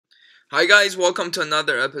Hi guys, welcome to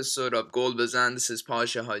another episode of Gold Bazan. This is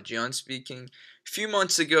Pasha Hajian speaking. A few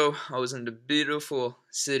months ago, I was in the beautiful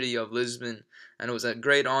city of Lisbon, and it was a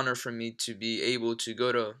great honor for me to be able to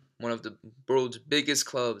go to one of the world's biggest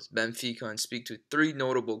clubs, Benfica, and speak to three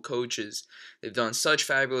notable coaches. They've done such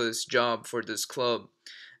fabulous job for this club.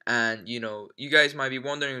 And you guys might be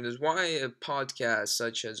wondering this why a podcast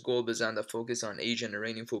such as Gold Bazan that focus on Asian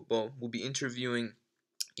Iranian football will be interviewing,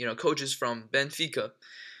 coaches from Benfica.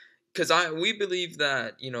 Because we believe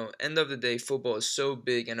that end of the day football is so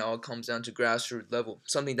big and it all comes down to grassroots level,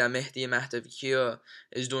 something that Mehdi Mahtav here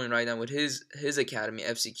is doing right now with his academy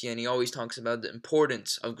FCK, and he always talks about the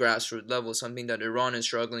importance of grassroots level, something that Iran is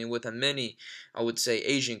struggling with and many, I would say,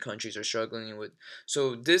 Asian countries are struggling with.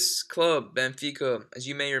 So this club Benfica, as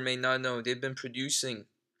you may or may not know, they've been producing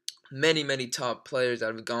many top players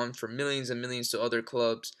that have gone for millions and millions to other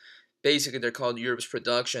clubs. Basically they're called Europe's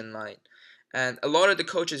production line. And a lot of the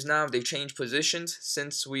coaches now, they've changed positions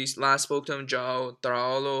since we last spoke to him. João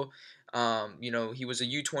Traolo, he was a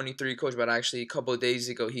U23 coach, but actually a couple of days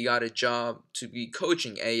ago he got a job to be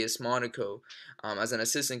coaching AS Monaco as an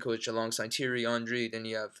assistant coach alongside Thierry Henry. Then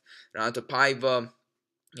you have Renato Paiva,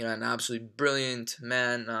 an absolutely brilliant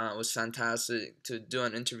man. It was fantastic to do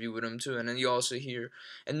an interview with him too. And then you also hear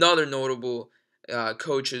another notable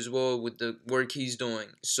coach as well with the work he's doing.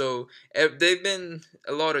 So they've been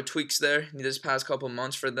a lot of tweaks there in this past couple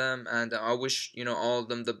months for them, and I wish all of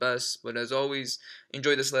them the best. But as always,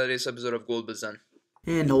 enjoy this latest episode of Gold Bazan.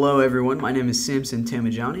 And hello everyone, my name is Samson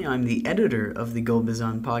Tamajani. I'm the editor of the Gold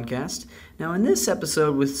Bazan podcast. Now in this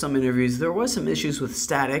episode with some interviews, there was some issues with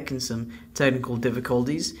static and some technical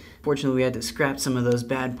difficulties. Fortunately, we had to scrap some of those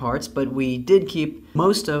bad parts, but we did keep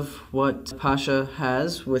most of what Pasha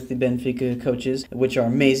has with the Benfica coaches, which are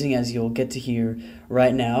amazing, as you'll get to hear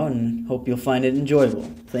right now, and hope you'll find it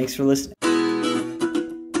enjoyable. Thanks for listening.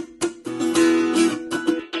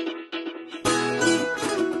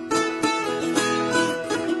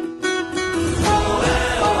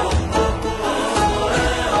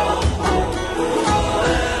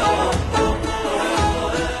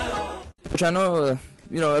 I know,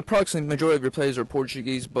 approximately majority of your players are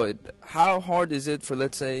Portuguese, but how hard is it for,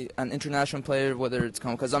 let's say, an international player, whether it's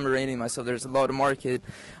come, because I'm Iranian myself, there's a lot of market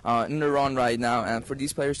in Iran right now, and for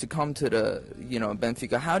these players to come to the,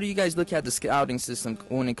 Benfica, how do you guys look at the scouting system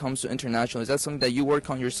when it comes to international? Is that something that you work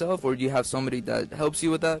on yourself, or do you have somebody that helps you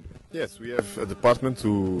with that? Yes, we have a department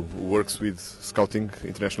who works with scouting,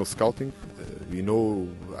 international scouting.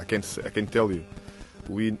 I can tell you,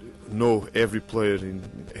 we know every player in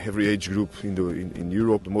every age group in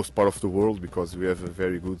Europe, the most part of the world, because we have a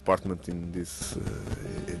very good department in this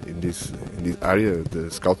area, the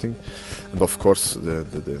scouting, and of course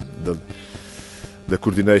the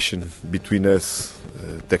coordination between us,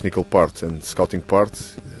 technical part and scouting part,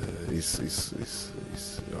 is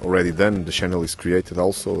already done. The channel is created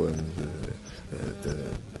also, and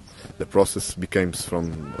the process becomes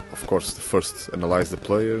from, of course, the first analyze the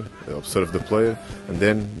player, observe the player, and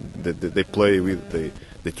then they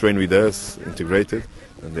train with us, integrated,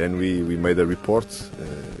 and then we made a report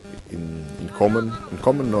in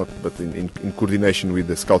coordination with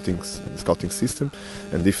the scouting system,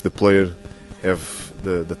 and if the player have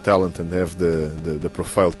the talent and have the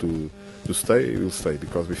profile to stay, he will stay,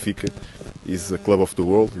 because Benfica is a club of the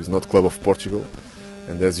world, is not club of Portugal.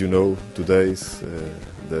 And as you know, today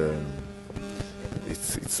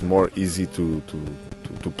it's more easy to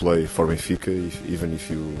play for Benfica, even if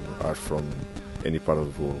you are from any part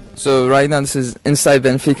of the world. So right now this is inside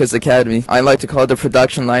Benfica's academy. I like to call it the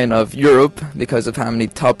production line of Europe because of how many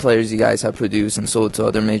top players you guys have produced and sold to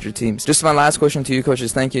other major teams. Just my last question to you,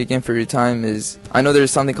 coaches, thank you again for your time, is I know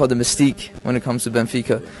there's something called the mystique when it comes to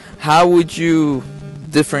Benfica. How would you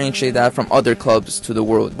differentiate that from other clubs to the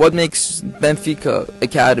world? What makes Benfica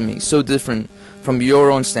Academy so different from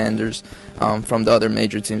your own standards, from the other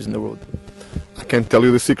major teams in the world? I can't tell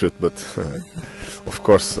you the secret, but of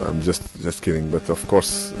course I'm just kidding. But of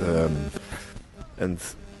course, and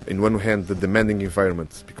in one hand the demanding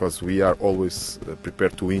environment, because we are always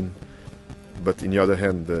prepared to win, but in the other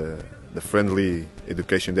hand the friendly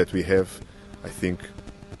education that we have, I think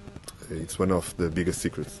it's one of the biggest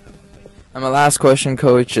secrets. And my last question,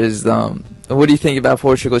 coach, is what do you think about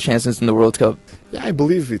Portugal's chances in the World Cup? Yeah, I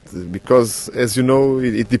believe it, because as you know,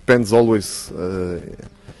 it depends always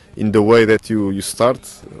in the way that you start.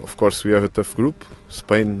 Of course, we have a tough group.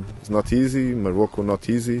 Spain is not easy, Morocco not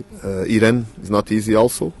easy, Iran is not easy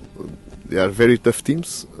also. They are very tough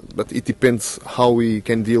teams, but it depends how we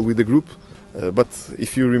can deal with the group. But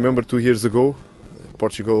if you remember 2 years ago,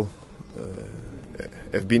 Portugal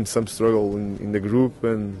have been some struggle in the group,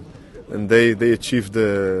 and and they achieved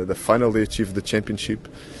the final, they achieved the championship.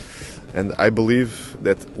 And I believe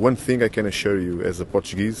that one thing I can assure you as a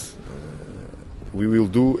Portuguese, we will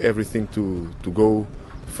do everything to go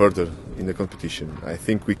further in the competition. I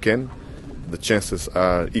think we can. The chances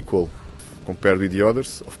are equal compared with the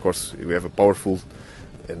others. Of course, we have a powerful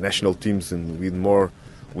national teams and with more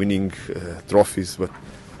winning trophies, but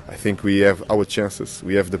I think we have our chances.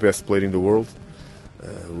 We have the best player in the world.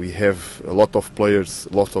 We have a lot of players,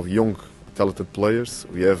 a lot of young, talented players.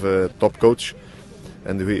 We have a top coach,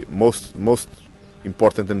 and we most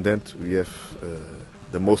important than that, we have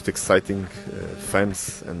the most exciting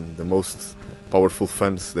fans and the most powerful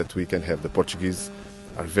fans that we can have. The Portuguese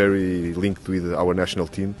are very linked with our national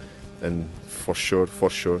team, and for sure,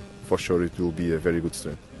 it will be a very good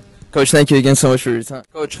strength. Coach, thank you again so much for your time.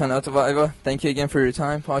 Coach Renato Vaiva, thank you again for your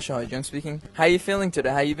time. Pasha Hajjan speaking. How are you feeling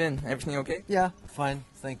today? How you been? Everything okay? Yeah, fine,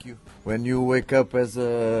 thank you. When you wake up as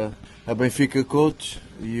a Benfica coach,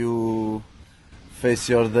 you face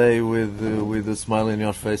your day with a smile in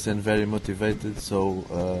your face and very motivated. So,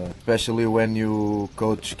 especially when you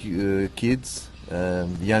coach kids,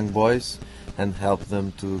 young boys, and help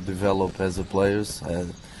them to develop as a players.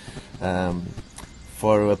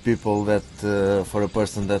 For a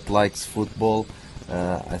person that likes football,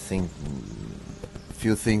 I think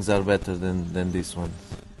few things are better than this one.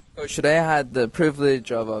 Coach, today I had the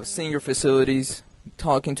privilege of seeing your facilities,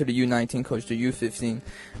 talking to the U19 coach, the U15.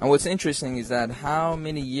 And what's interesting is that how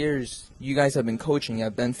many years you guys have been coaching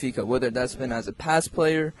at Benfica, whether that's been as a past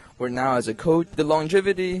player or now as a coach. The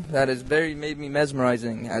longevity that has made me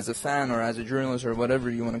mesmerizing as a fan or as a journalist or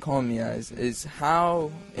whatever you want to call me as, is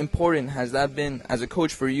how important has that been as a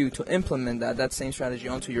coach for you to implement that same strategy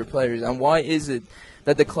onto your players? And why is it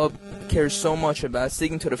that the club cares so much about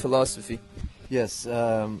sticking to the philosophy? Yes,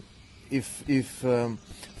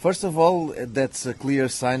 first of all, that's a clear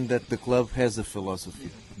sign that the club has a philosophy,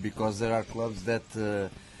 because there are clubs that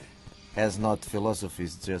has not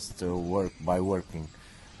philosophies, just work by working.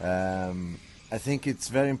 I think it's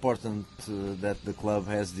very important that the club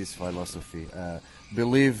has this philosophy.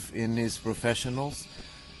 Believe in his professionals.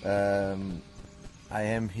 I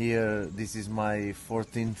am here, this is my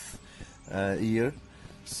 14th year,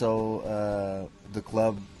 so the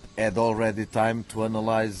club had already time to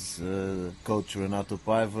analyze coach Renato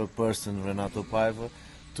Paiva, person Renato Paiva,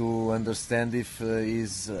 to understand if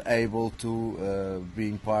he's able to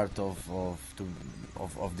being part of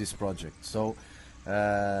this project. So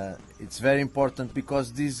it's very important,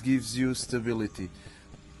 because this gives you stability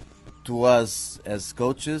to us as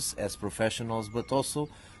coaches, as professionals, but also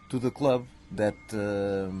to the club that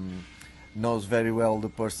knows very well the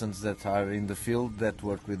persons that are in the field, that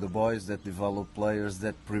work with the boys, that develop players,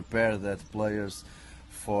 that prepare that players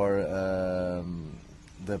for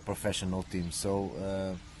the professional team. So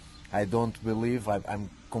I don't believe, I'm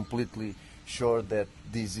completely sure that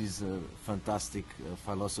this is a fantastic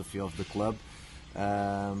philosophy of the club.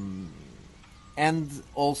 And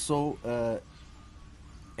also,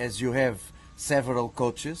 as you have several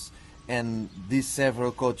coaches, and these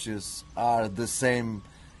several coaches are the same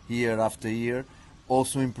year after year,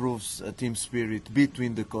 also improves a team spirit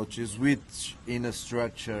between the coaches, which in a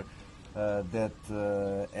structure that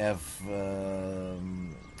have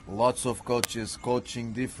lots of coaches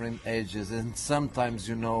coaching different ages, and sometimes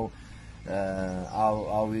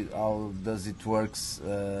how does it works.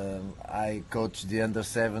 I coach the under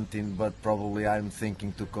 17, but probably I'm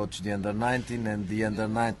thinking to coach the under 19, and the under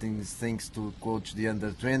 19 thinks to coach the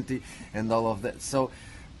under 20, and all of that. So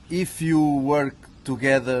if you work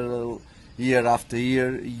together year after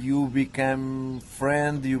year, you become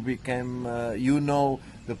friend, you become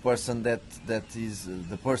the person that is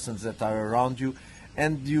the persons that are around you,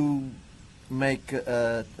 and you make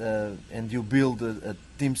and you build a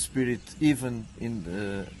team spirit even in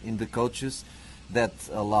the coaches, that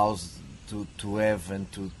allows to have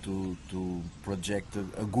and to project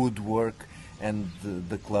a good work, and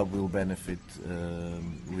the club will benefit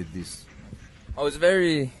with this. I was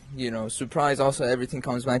very, surprised. Also, everything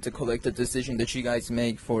comes back to collective decision that you guys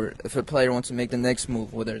make for if a player wants to make the next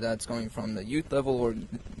move, whether that's going from the youth level or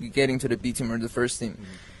getting to the B team or the first team.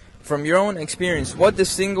 Mm-hmm. From your own experience, what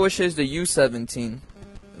distinguishes the U17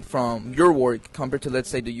 from your work compared to, let's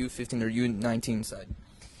say, the U15 or U19 side?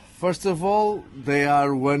 First of all, they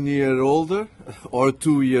are 1 year older or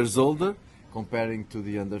 2 years older, comparing to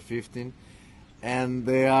the under 15. And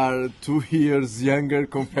they are 2 years younger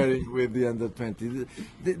comparing with the under 20.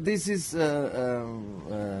 This is, I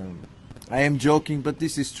am joking, but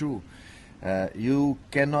this is true. You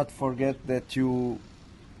cannot forget that you,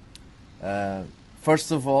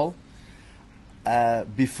 first of all,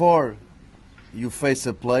 before you face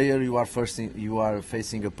a player, you are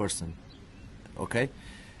facing a person, okay?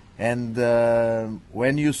 And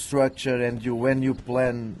when you structure and when you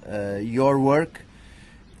plan your work,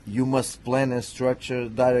 you must plan and structure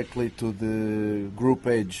directly to the group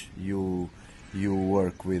age you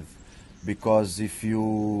work with, because if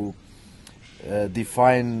you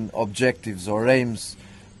define objectives or aims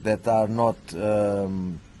that are not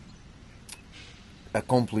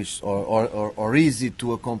accomplished or easy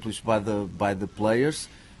to accomplish by the players,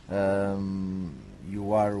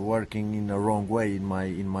 you are working in a wrong way, in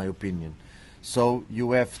my opinion. So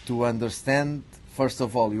you have to understand, first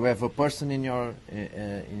of all, you have a person in your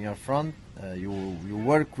front. You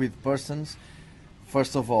work with persons.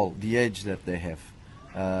 First of all, the age that they have.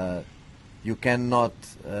 You cannot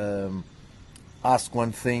ask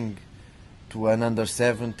one thing to an under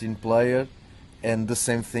 17 player and the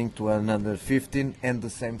same thing to an under 15 and the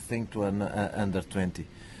same thing to an under 20.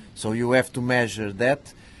 So you have to measure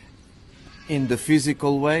that in the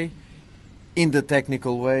physical way, in the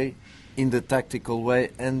technical way, in the tactical way,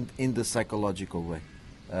 and in the psychological way.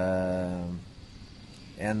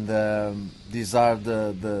 These are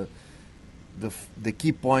the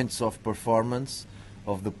key points of performance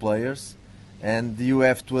of the players, and you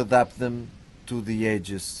have to adapt them to the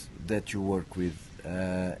ages that you work with.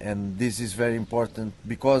 And this is very important,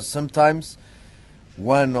 because sometimes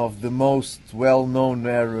one of the most well-known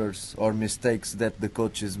errors or mistakes that the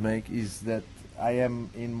coaches make is that I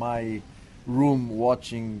am in my room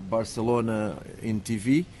watching Barcelona in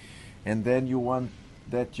TV, and then you want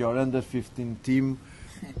that your under 15 team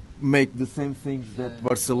make the same things that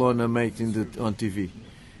Barcelona make on TV,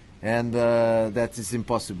 and that is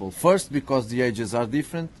impossible. First, because the ages are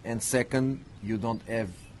different, and second, you don't have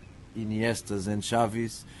Iniestas and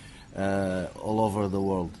Xavis all over the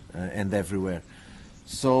world and everywhere.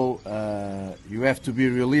 So you have to be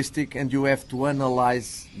realistic, and you have to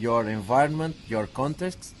analyze your environment, your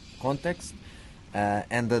context,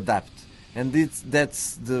 and adapt. And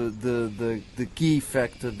that's the key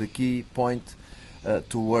factor, the key point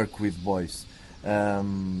to work with boys.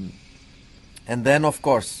 And then, of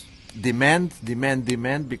course, demand,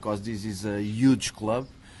 because this is a huge club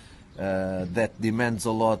that demands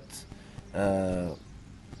a lot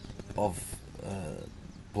of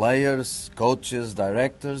players, coaches,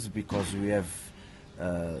 directors, because we have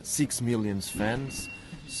 6 million fans.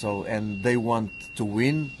 So, and they want to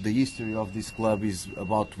win. The history of this club is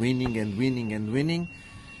about winning and winning and winning.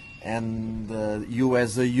 And you,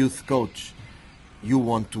 as a youth coach, you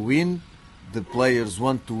want to win. The players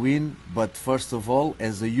want to win. But first of all,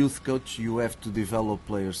 as a youth coach, you have to develop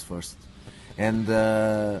players first. And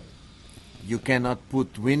you cannot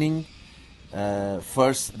put winning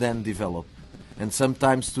first, then develop. And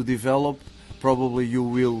sometimes to develop, probably you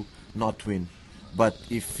will not win. But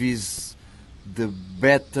if is the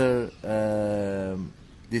better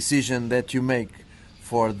decision that you make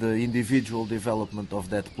for the individual development of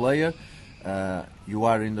that player, you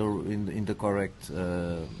are in the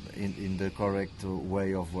correct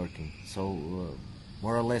way of working. So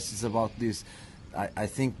more or less it's about this. I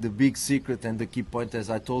think the big secret and the key point, as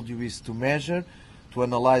I told you, is to measure, to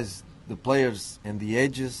analyze the players and the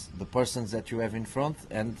ages, the persons that you have in front,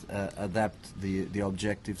 and adapt the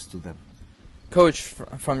objectives to them. Coach,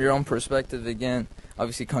 from your own perspective again,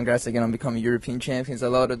 obviously congrats again on becoming European champions. A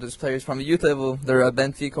lot of those players from the youth level, they're at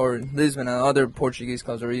Benfica or Lisbon and other Portuguese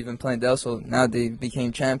clubs, or even playing Del Sol. Now they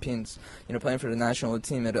became champions, playing for the national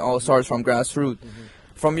team. It all starts from grassroots. Mm-hmm.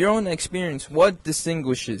 From your own experience, what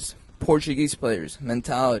distinguishes Portuguese players'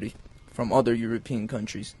 mentality from other European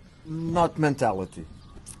countries? Not mentality.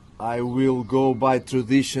 I will go by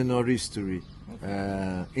tradition or history.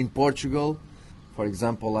 Okay. In Portugal, for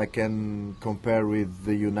example, I can compare with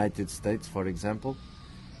the United States, for example.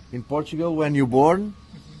 In Portugal, when you're born,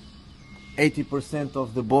 80%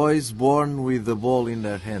 of the boys born with the ball in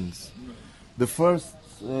their hands. The first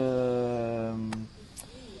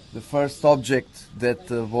object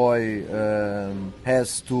that a boy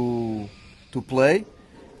has to play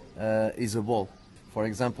is a ball. For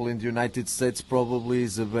example, in the United States, probably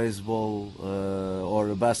is a baseball or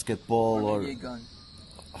a basketball, or maybe a gun.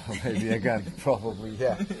 Maybe a gun, probably,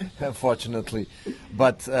 yeah. Unfortunately,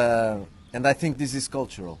 but and I think this is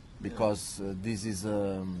cultural, because this is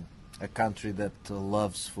a country that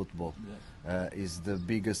loves football. Is the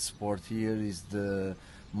biggest sport here, is the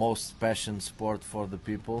most passionate sport for the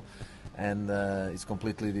people, and it's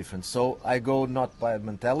completely different. So I go not by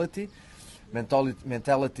mentality.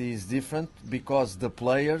 Mentality is different, because the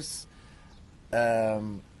players, as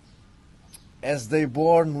they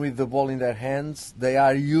born with the ball in their hands, they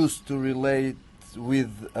are used to relate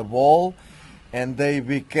with a ball, and they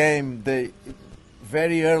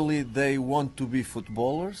very early they want to be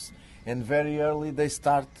footballers, and very early they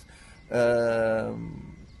start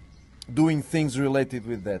doing things related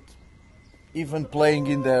with that, even playing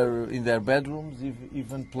in their bedrooms,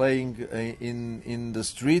 even playing in the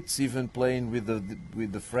streets, even playing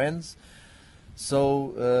with the friends.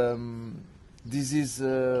 So this is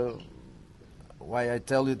why I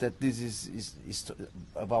tell you that this is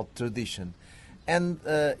about tradition. And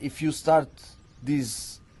if you start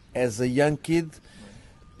this as a young kid,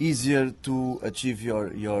 easier to achieve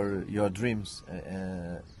your dreams.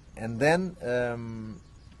 And then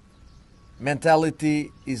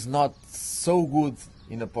mentality is not so good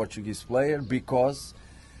in a Portuguese player, because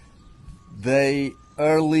they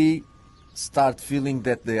early start feeling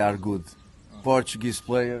that they are good. Portuguese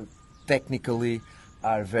players technically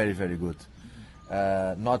are very, very good.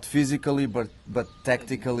 Not physically, but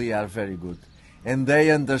tactically are very good. And they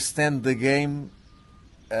understand the game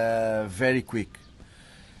very quick.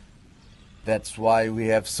 That's why we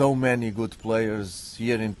have so many good players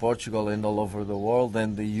here in Portugal and all over the world,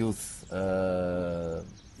 and the youth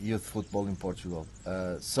football in Portugal.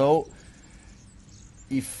 So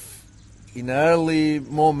if in an early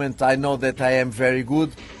moment I know that I am very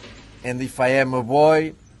good, and if I am a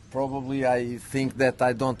boy, probably I think that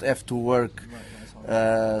I don't have to work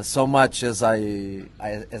so much as I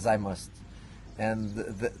must.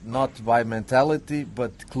 And not by mentality,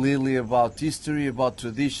 but clearly about history, about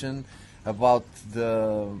tradition, about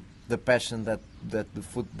the passion that the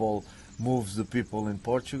football moves the people in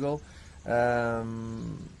Portugal.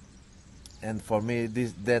 And for me,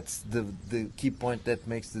 that's the key point that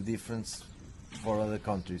makes the difference for other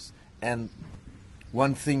countries. And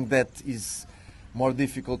one thing that is more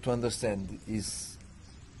difficult to understand is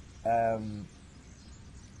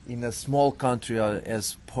in a small country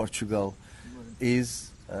as Portugal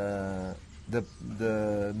is the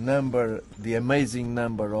amazing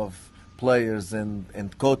number of players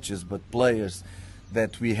and coaches, but players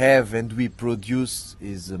that we have and we produce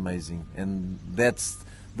is amazing. And that's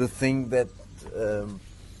the thing that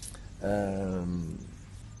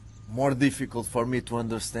more difficult for me to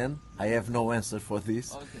understand. I have no answer for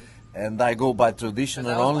this. Okay. And I go by tradition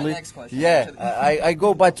and only. My next question, yeah, I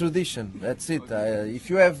go by tradition. That's it. If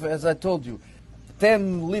you have, as I told you,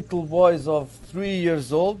 10 little boys of 3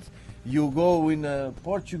 years old, you go in a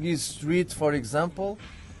Portuguese street, for example.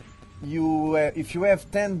 If you have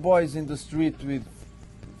 10 boys in the street with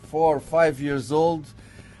 4 or 5 years old,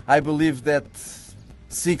 I believe that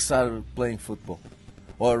 6 are playing football,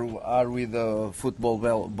 or are with a football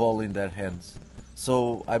ball in their hands.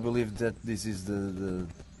 So I believe that this is the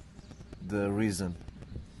reason.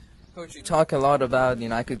 Coach, you talk a lot about,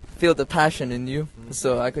 I could feel the passion in you,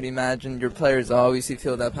 so I could imagine your players obviously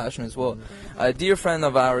feel that passion as well. A dear friend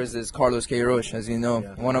of ours is Carlos Queiroz, as you know,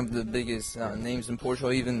 one of the biggest names in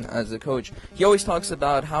Portugal, even as a coach. He always talks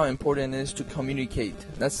about how important it is to communicate.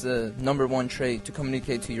 That's the number one trait, to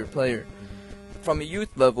communicate to your player. From a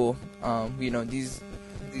youth level,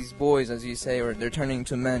 these boys, as you say, or they're turning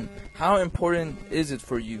into men, how important is it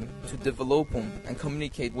for you to develop them and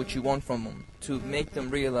communicate what you want from them, to make them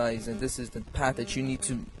realize that this is the path that you need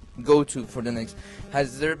to go to for the next?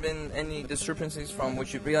 Has there been any discrepancies from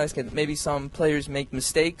what you've realized? Can maybe some players make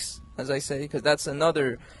mistakes, as I say? Because that's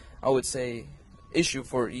another, I would say, issue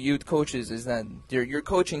for youth coaches, is that you're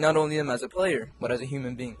coaching not only them as a player, but as a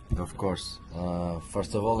human being. Of course.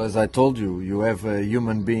 First of all, as I told you, you have a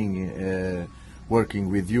human being working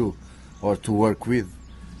with you, or to work with.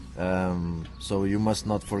 So you must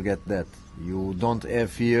not forget that. You don't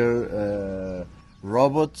have here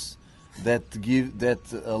robots that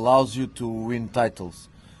allows you to win titles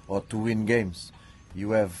or to win games.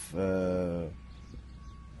 You have a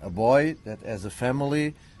boy that has a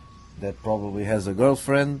family, that probably has a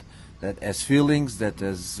girlfriend, that has feelings, that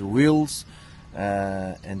has wills,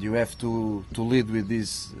 and you have to lead with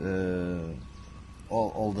this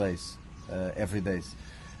all days, every day.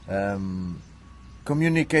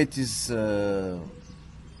 Communicate is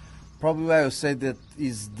probably, I would say, that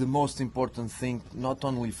is the most important thing, not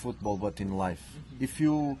only football but in life. If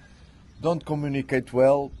you don't communicate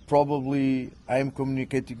well, probably I am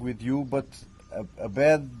communicating with you, but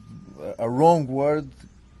a wrong word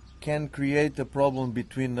can create a problem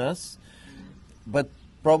between us, but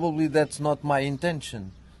probably that's not my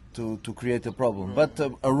intention to create a problem. But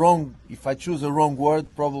if I choose a wrong word,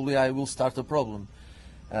 probably I will start a problem.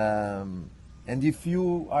 And if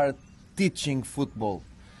you are teaching football,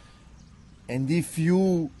 and if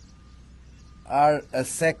you are a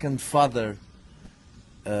second father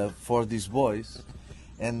for these boys,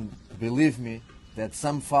 and believe me that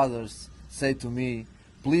some fathers say to me,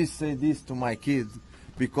 please say this to my kid,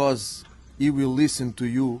 because he will listen to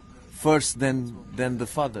you first than the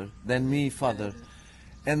father, than me, father.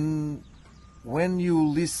 And when you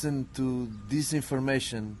listen to this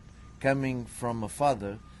information coming from a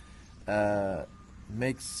father,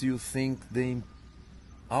 makes you think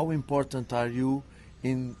how important are you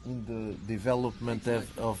in the development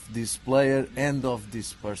of this player and of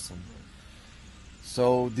this person.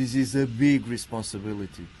 So this is a big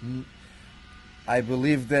responsibility. I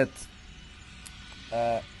believe that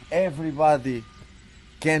everybody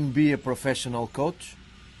can be a professional coach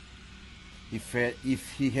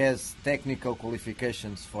if he has technical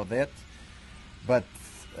qualifications for that, but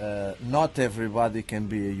not everybody can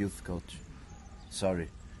be a youth coach. Sorry,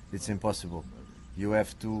 it's impossible. You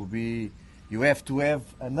have to have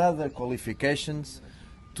another qualifications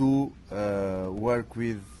to work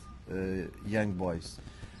with young boys,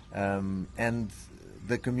 and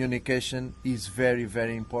the communication is very,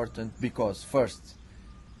 very important, because first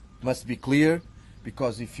must be clear,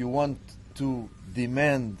 because if you want to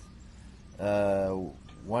demand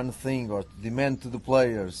one thing, or demand to the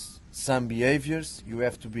players some behaviors, you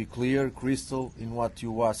have to be clear, crystal in what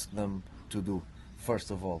you ask them to do,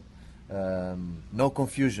 first of all. No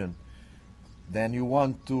confusion. Then you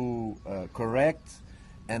want to correct,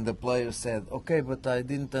 and the player said, okay, but I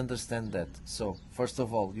didn't understand that. So first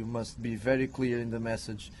of all, you must be very clear in the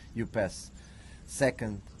message you pass.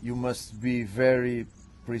 Second, you must be very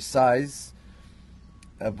precise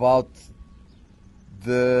about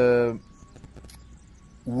the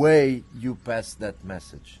way you pass that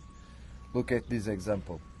message. Look at this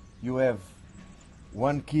example. You have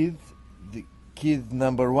one kid, the kid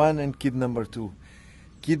number 1 and kid number 2.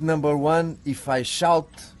 Kid number 1, if I shout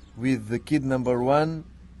with the kid number 1,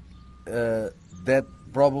 that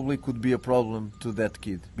probably could be a problem to that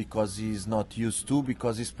kid, because he is not used to,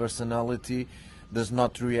 because his personality does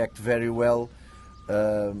not react very well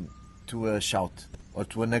to a shout or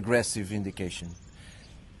to an aggressive indication.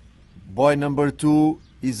 Boy number 2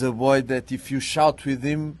 is a boy that if you shout with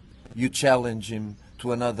him, you challenge him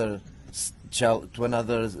to another step,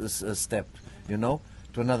 you know,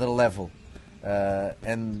 to another level,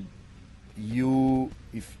 and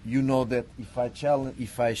if you know that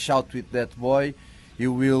if I shout with that boy, he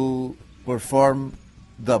will perform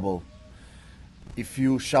double. If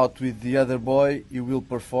you shout with the other boy, you will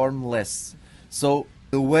perform less. So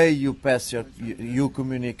the way you pass you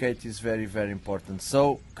communicate is very, very important.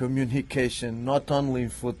 So communication, not only in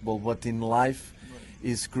football but in life,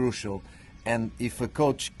 is crucial. And if a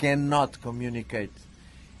coach cannot communicate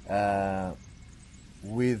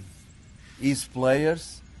with his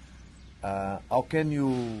players, how can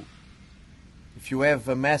you, if you have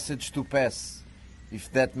a message to pass,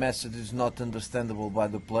 if that message is not understandable by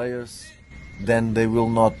the players, then they will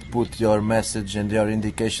not put your message and your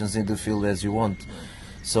indications in the field as you want.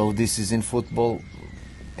 So this is in football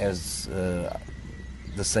as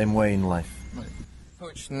the same way in life.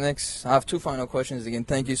 Coach, next, I have two final questions again.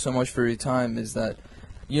 Thank you so much for your time. Is that,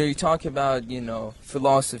 you talk about,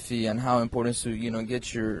 philosophy and how important to,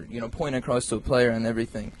 get your, point across to a player and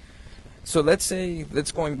everything. So let's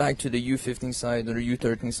going back to the U15 side or the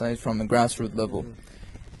U13 side from a grassroots level.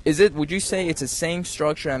 Would you say it's the same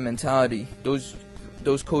structure and mentality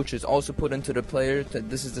those coaches also put into the player, that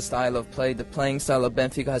this is the style of play, the playing style of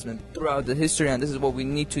Benfica has been throughout the history, and this is what we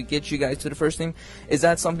need to get you guys to the first team? Is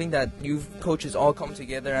that something that you coaches all come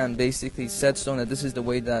together and basically set stone that this is the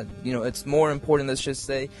way that, it's more important, let's just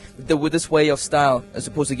say, with this way of style as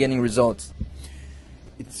opposed to getting results?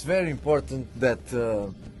 It's very important that,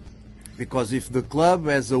 because if the club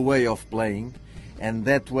has a way of playing, and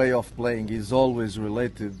that way of playing is always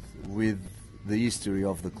related with the history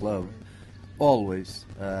of the club, always.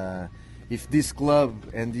 If this club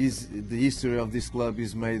and the history of this club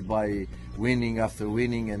is made by winning after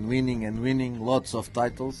winning and winning and winning, lots of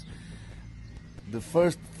titles, the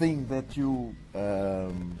first thing that you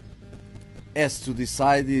has to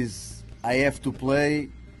decide is, I have to play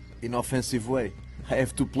in offensive way. I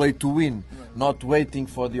have to play to win, not waiting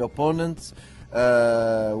for the opponents,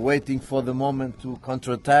 waiting for the moment to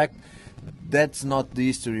counterattack. That's not the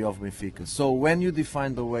history of Benfica. So when you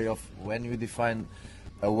define a way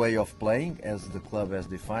of playing, as the club has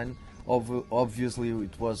defined, obviously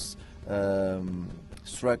it was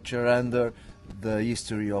structured under the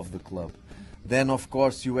history of the club. Then of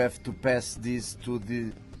course you have to pass this to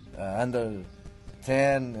the under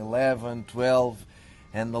 10, 11, 12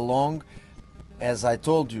 and along. As I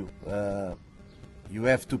told you, you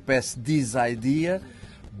have to pass this idea,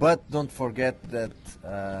 but don't forget that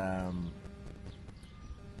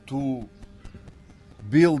to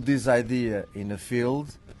build this idea in a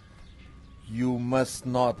field, you must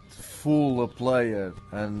not fool a player,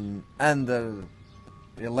 an under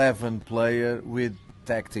 11 player, with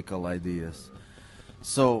tactical ideas.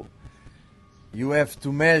 So you have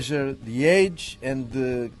to measure the age and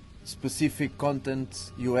the specific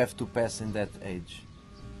content you have to pass in that age.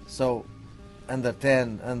 So under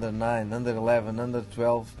 10, under 9, under 11, under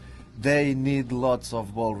 12, they need lots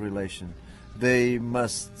of ball relation. They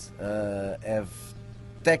must have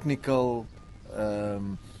technical,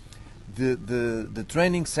 the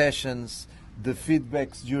training sessions, the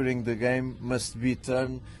feedbacks during the game must be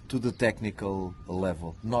turned to the technical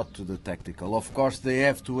level, not to the tactical. Of course, they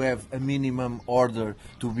have to have a minimum order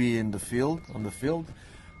to be in the field, on the field,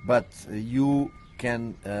 but you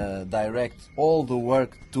can direct all the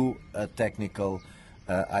work to a technical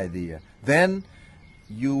idea. Then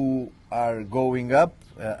you are going up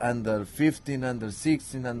under 15, under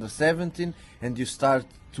 16, under 17, and you start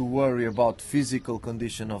to worry about physical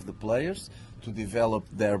condition of the players to develop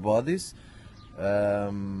their bodies.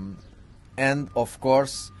 And of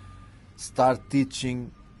course start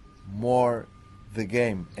teaching more the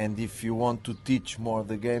game, and if you want to teach more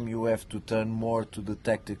the game, you have to turn more to the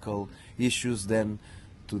tactical issues than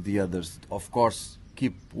to the others. Of course,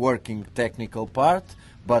 keep working technical part,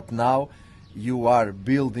 but now you are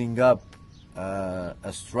building up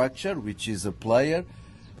a structure which is a player,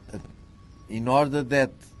 in order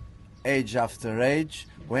that age after age,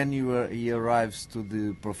 when he arrives to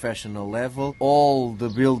the professional level, all the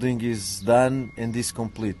building is done and is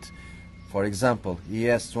complete. For example, he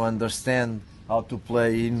has to understand how to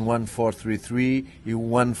play in 1-4-3-3, in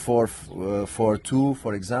 1-4-4-2,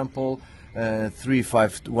 for example,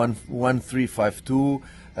 1-3-5-2.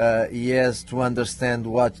 He has to understand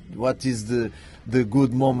what is the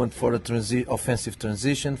good moment for a offensive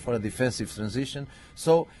transition, for a defensive transition.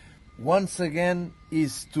 So once again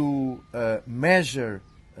is to measure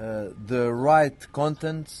the right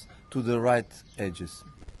contents to the right ages.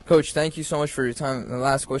 Coach, thank you so much for your time. The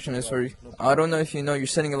last question is for you. I don't know if you know, you're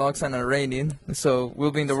sitting alongside a rating, so we'll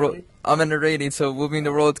be in the I'm in the rating, so we'll be in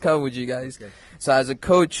the World Cup with you guys. Okay. So as a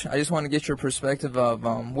coach, I just want to get your perspective of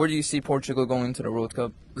where do you see Portugal going to the World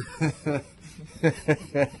Cup?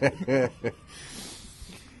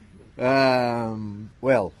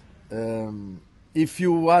 If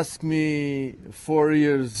you ask me 4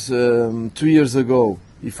 years, 2 years ago,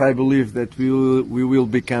 if I believe that we will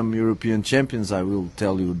become European champions, I will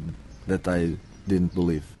tell you that I didn't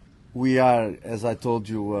believe. We are, as I told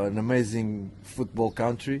you, an amazing football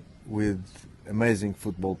country with amazing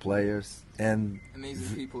football players and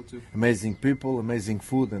amazing people too. Amazing people, amazing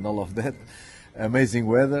food and all of that, amazing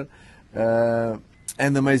weather,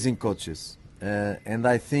 and amazing coaches. And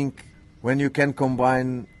I think when you can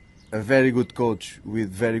combine a very good coach with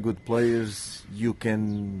very good players, you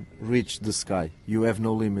can reach the sky. You have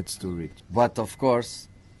no limits to reach. But of course,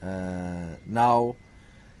 now,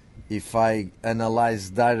 if I analyze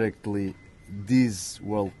directly this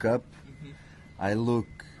World Cup, I look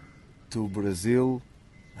to Brazil,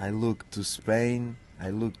 I look to Spain,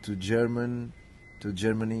 I look to Germany,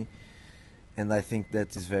 and I think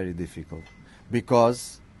that is very difficult.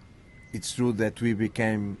 Because it's true that we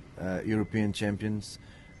became European champions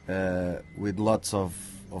with lots of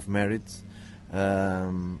merits,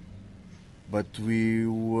 but we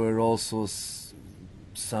were also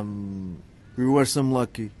some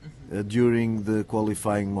lucky during the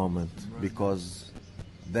qualifying moment, because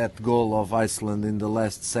that goal of Iceland in the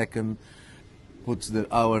last second puts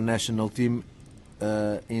our national team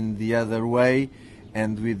in the other way,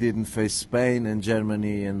 and we didn't face Spain and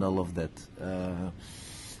Germany and all of that.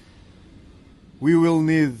 We will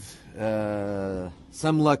need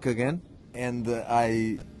some luck again, and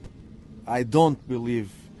I don't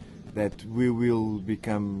believe that we will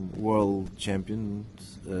become world champions,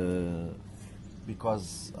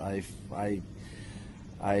 because I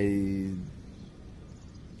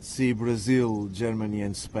see Brazil, Germany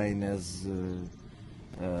and Spain as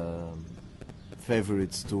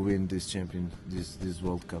favorites to win this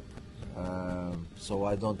World Cup. So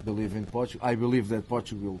I don't believe in Portugal. I believe that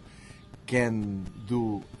Portugal can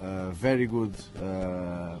do a very good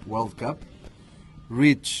World Cup,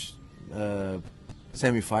 reach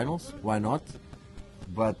semi-finals, why not?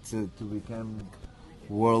 But to become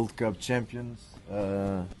World Cup champions,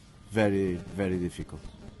 very, very difficult.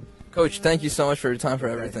 Coach, thank you so much for your time, for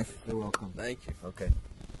everything. You're welcome. Thank you. Okay.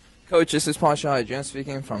 Coach, this is Pasha Hajian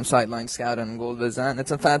speaking from Sideline Scout and Gold Bazan.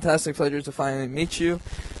 It's a fantastic pleasure to finally meet you.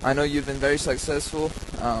 I know you've been very successful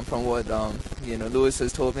from what Lewis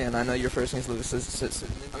has told me, and I know your first name is Lewis.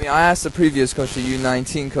 I asked the previous coach, the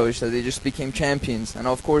U19 coach, that they just became champions, and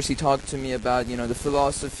of course he talked to me about the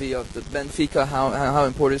philosophy of the Benfica, how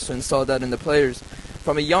important it is to install that in the players.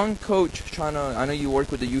 From a young coach I know you work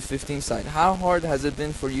with the U15 side, how hard has it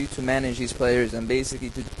been for you to manage these players and basically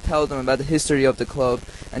to tell them about the history of the club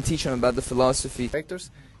and teach them about the philosophy?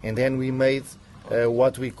 And then we made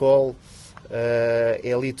what we call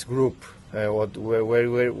elite group, where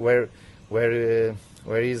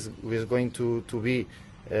is going to be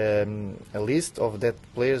a list of that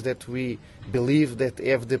players that we believe that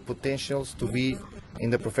have the potentials to be in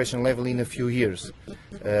the professional level in a few years,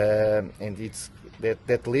 and it's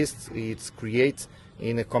that list it's created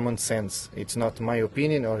in a common sense. It's not my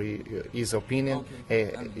opinion or his opinion.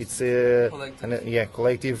 Okay. It's a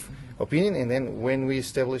collective opinion. And then when we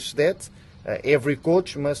establish that, every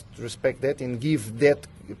coach must respect that and give that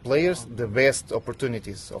players the best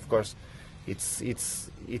opportunities. Of course,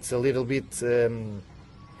 it's a little bit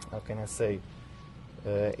how can I say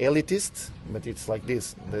elitist, but it's like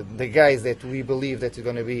this. The guys that we believe that are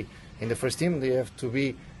going to be in the first team,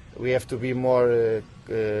 we have to be more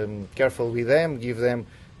careful with them, give them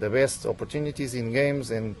the best opportunities in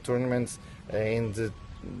games and tournaments, and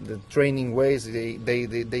the training ways.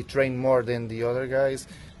 They train more than the other guys.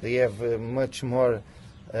 They have much more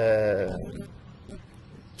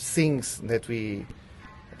things that you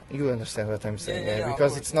understand what I'm saying,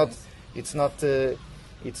 because it's not a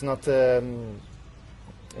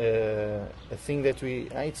thing that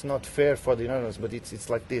it's not fair for the others, but it's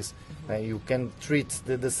like this. You can treat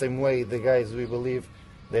the same way the guys we believe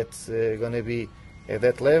that's going to be at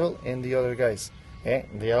that level and the other guys.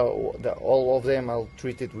 All of them I'll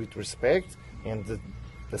treat it with respect and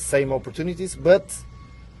the same opportunities, but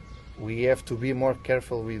we have to be more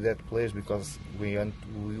careful with that players, because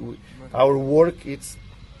our work is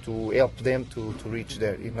to help them to reach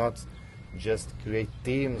there, not just create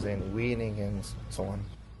teams and winning and so on.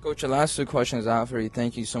 Coach, the last two questions I have for you,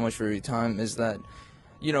 thank you so much for your time, is that,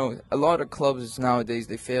 a lot of clubs nowadays,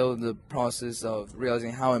 they fail the process of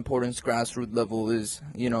realizing how important grassroots level is.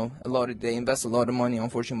 They invest a lot of money,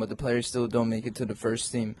 unfortunately, but the players still don't make it to the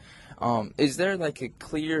first team. Is there like a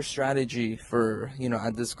clear strategy for,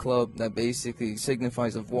 at this club that basically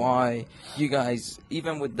signifies of why you guys,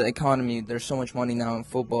 even with the economy, there's so much money now in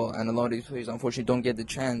football, and a lot of these players unfortunately don't get the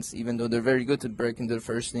chance, even though they're very good to break into the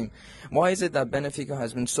first team. Why is it that Benfica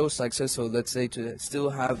has been so successful, let's say, to still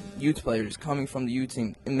have youth players coming from the youth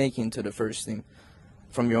team and making it to the first team,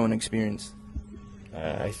 from your own experience?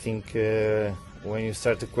 I think when you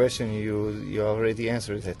start the question, you already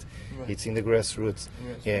answered it. Right. It's in the grassroots.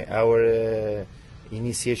 Yes. Yeah, our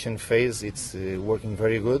initiation phase, it's working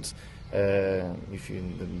very good. If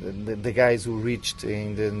the guys who reached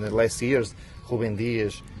in the last years, Rubem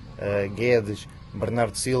Dias, Guedes,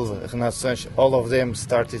 Bernardo Silva, Renato Sanches, all of them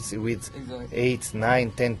started with 8,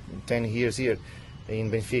 9, 10 years here in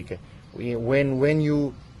Benfica. When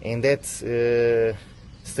you in that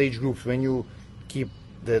stage groups, when you keep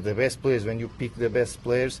the best players, when you pick the best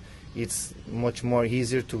players, it's much more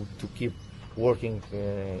easier to keep working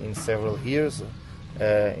in several years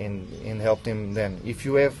and help them then. If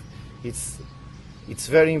you have, it's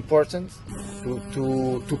very important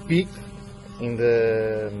to pick in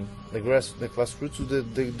the grassroots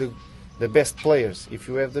the best players. If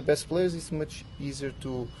you have the best players, it's much easier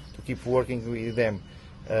to keep working with them.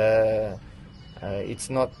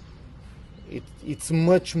 It's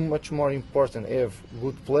much more important to have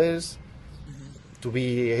good players to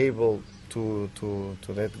be able to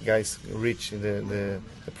let guys reach the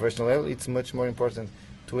professional level. It's much more important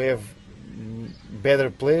to have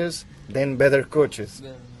better players than better coaches.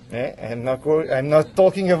 I'm not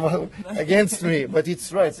talking about against me, but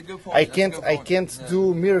it's right. I can't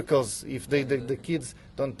do miracles if the kids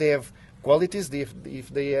don't have qualities. If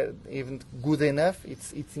they are even good enough,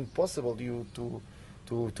 it's impossible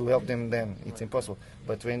to help them then. It's impossible.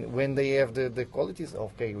 But when they have the qualities,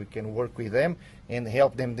 okay, we can work with them and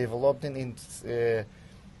help them develop them in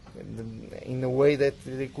a way that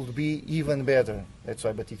they could be even better. That's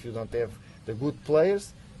why. But if you don't have the good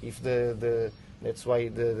players, that's why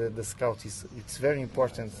the scout it's very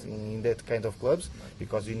important in that kind of clubs,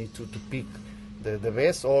 because you need to pick the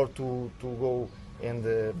best, or to go and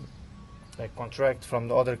contract from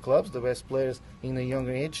the other clubs the best players in a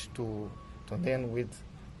younger age to then with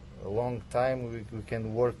a long time we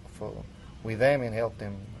can work with them and help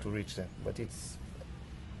them to reach them. But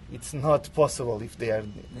it's not possible if they are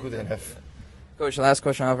good enough. Coach, last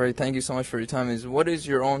question, Alfred. Thank you so much for your time. Is what is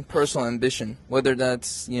your own personal ambition, whether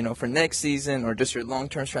that's for next season or just your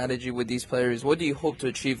long-term strategy with these players? What do you hope to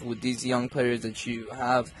achieve with these young players that you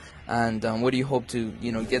have, and what do you hope to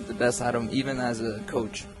get the best out of them, even as a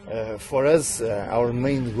coach? For us, our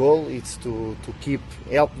main goal is to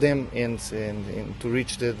help them and to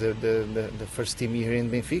reach the first team here in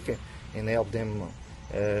Benfica and help them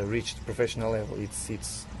reach the professional level.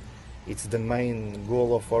 It's the main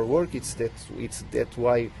goal of our work. It's that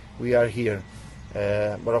why we are here.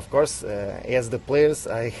 But of course, as the players,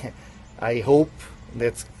 I hope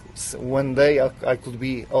that one day I could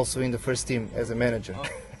be also in the first team as a manager.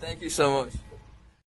 Thank you so much.